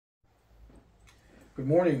Good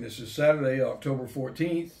morning. This is Saturday, October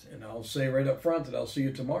 14th, and I'll say right up front that I'll see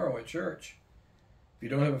you tomorrow at church. If you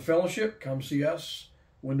don't have a fellowship, come see us,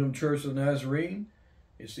 Wyndham Church of the Nazarene.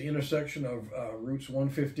 It's the intersection of routes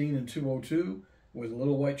 115 and 202 with a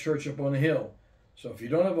little white church up on the hill. So if you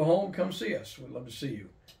don't have a home, come see us. We'd love to see you.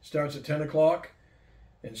 It starts at 10 o'clock,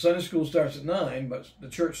 and Sunday school starts at 9, but the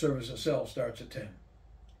church service itself starts at 10.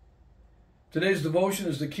 Today's devotion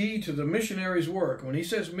is the key to the missionary's work. When he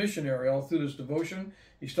says missionary all through this devotion,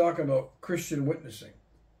 he's talking about Christian witnessing.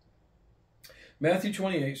 Matthew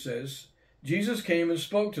 28 says, Jesus came and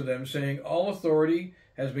spoke to them, saying, "All authority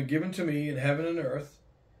has been given to me in heaven and earth.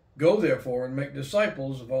 Go therefore and make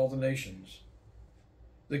disciples of all the nations."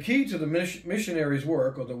 The key to the missionary's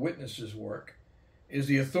work, or the witness's work, is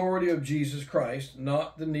the authority of Jesus Christ,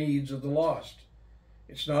 not the needs of the lost.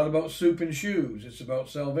 It's not about soup and shoes. It's about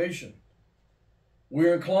salvation.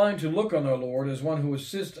 We're inclined to look on our Lord as one who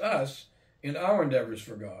assists us in our endeavors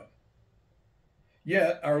for God.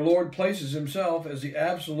 Yet our Lord places himself as the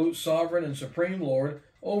absolute sovereign and supreme Lord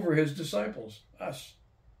over his disciples, us.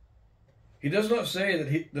 He does not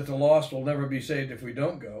say that the lost will never be saved if we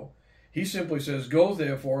don't go. He simply says, "Go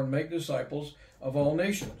therefore and make disciples of all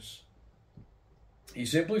nations." He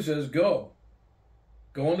simply says, go.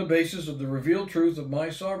 Go on the basis of the revealed truth of my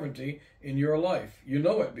sovereignty in your life. You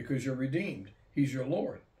know it because you're redeemed. He's your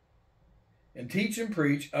Lord. And teach and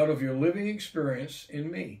preach out of your living experience in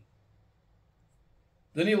me.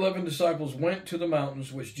 Then the 11 disciples went to the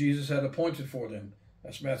mountains which Jesus had appointed for them.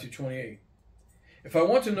 That's Matthew 28. If I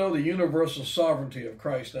want to know the universal sovereignty of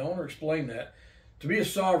Christ, I want to explain that. To be a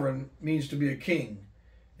sovereign means to be a king.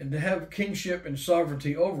 And to have kingship and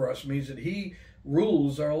sovereignty over us means that he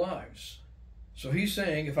rules our lives. So he's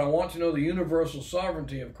saying, if I want to know the universal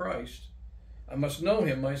sovereignty of Christ, I must know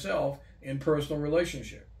him myself in personal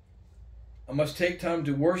relationship. I must take time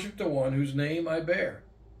to worship the one whose name I bear.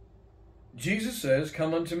 Jesus says,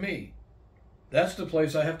 "Come unto me." That's the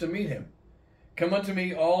place I have to meet him. "Come unto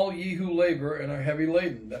me, all ye who labor and are heavy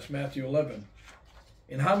laden." That's Matthew 11.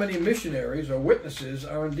 And how many missionaries or witnesses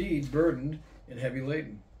are indeed burdened and heavy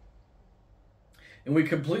laden? And we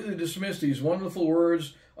completely dismiss these wonderful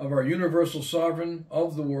words of our universal sovereign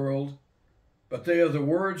of the world, but they are the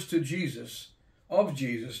words to Jesus, of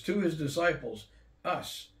Jesus, to his disciples,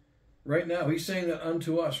 us. Right now, he's saying that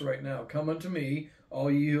unto us right now. "Come unto me,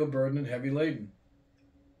 all ye who are burdened and heavy laden."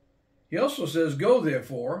 He also says, "Go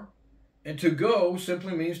therefore," and to go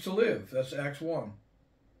simply means to live. That's Acts 1.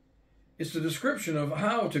 It's the description of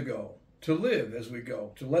how to go, to live as we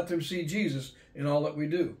go, to let them see Jesus in all that we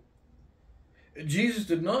do. Jesus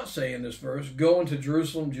did not say in this verse, "Go into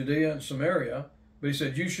Jerusalem, Judea, and Samaria," but he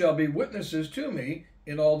said, "You shall be witnesses to me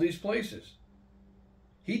in all these places."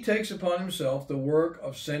 He takes upon himself the work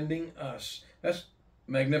of sending us. That's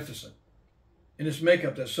magnificent. In its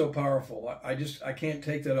makeup, that's so powerful. I can't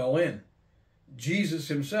take that all in. Jesus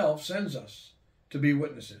himself sends us to be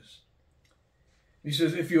witnesses. He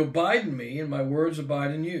says, "If you abide in me and my words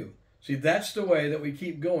abide in you." See, that's the way that we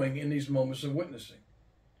keep going in these moments of witnessing.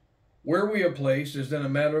 Where we are placed is then a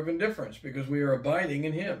matter of indifference because we are abiding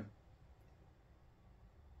in him.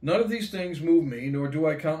 "None of these things move me, nor do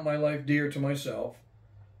I count my life dear to myself,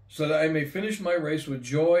 so that I may finish my race with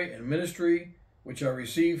joy and ministry, which I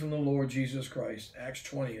received from the Lord Jesus Christ." Acts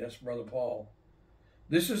 20, that's Brother Paul.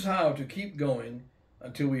 This is how to keep going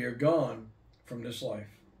until we are gone from this life.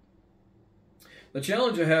 The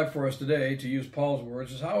challenge I have for us today, to use Paul's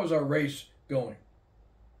words, is how is our race going?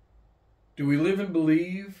 Do we live and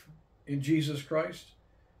believe in Jesus Christ?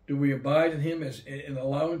 Do we abide in him and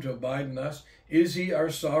allow him to abide in us? Is he our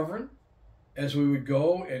sovereign as we would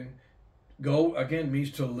go, and go again means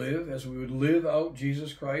to live, as we would live out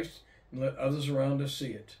Jesus Christ and let others around us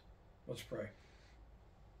see it? Let's pray.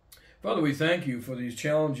 Father, we thank you for these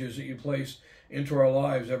challenges that you place into our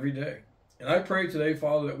lives every day. And I pray today,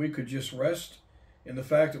 Father, that we could just rest in the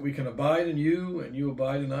fact that we can abide in you and you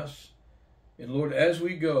abide in us. And Lord, as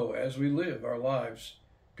we go, as we live our lives,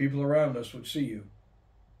 people around us would see you.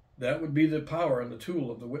 That would be the power and the tool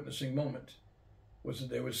of the witnessing moment, was that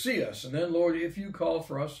they would see us. And then, Lord, if you call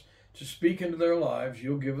for us to speak into their lives,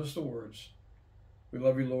 you'll give us the words. We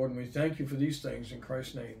love you, Lord, and we thank you for these things in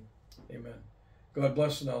Christ's name. Amen. God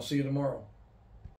bless, and I'll see you tomorrow.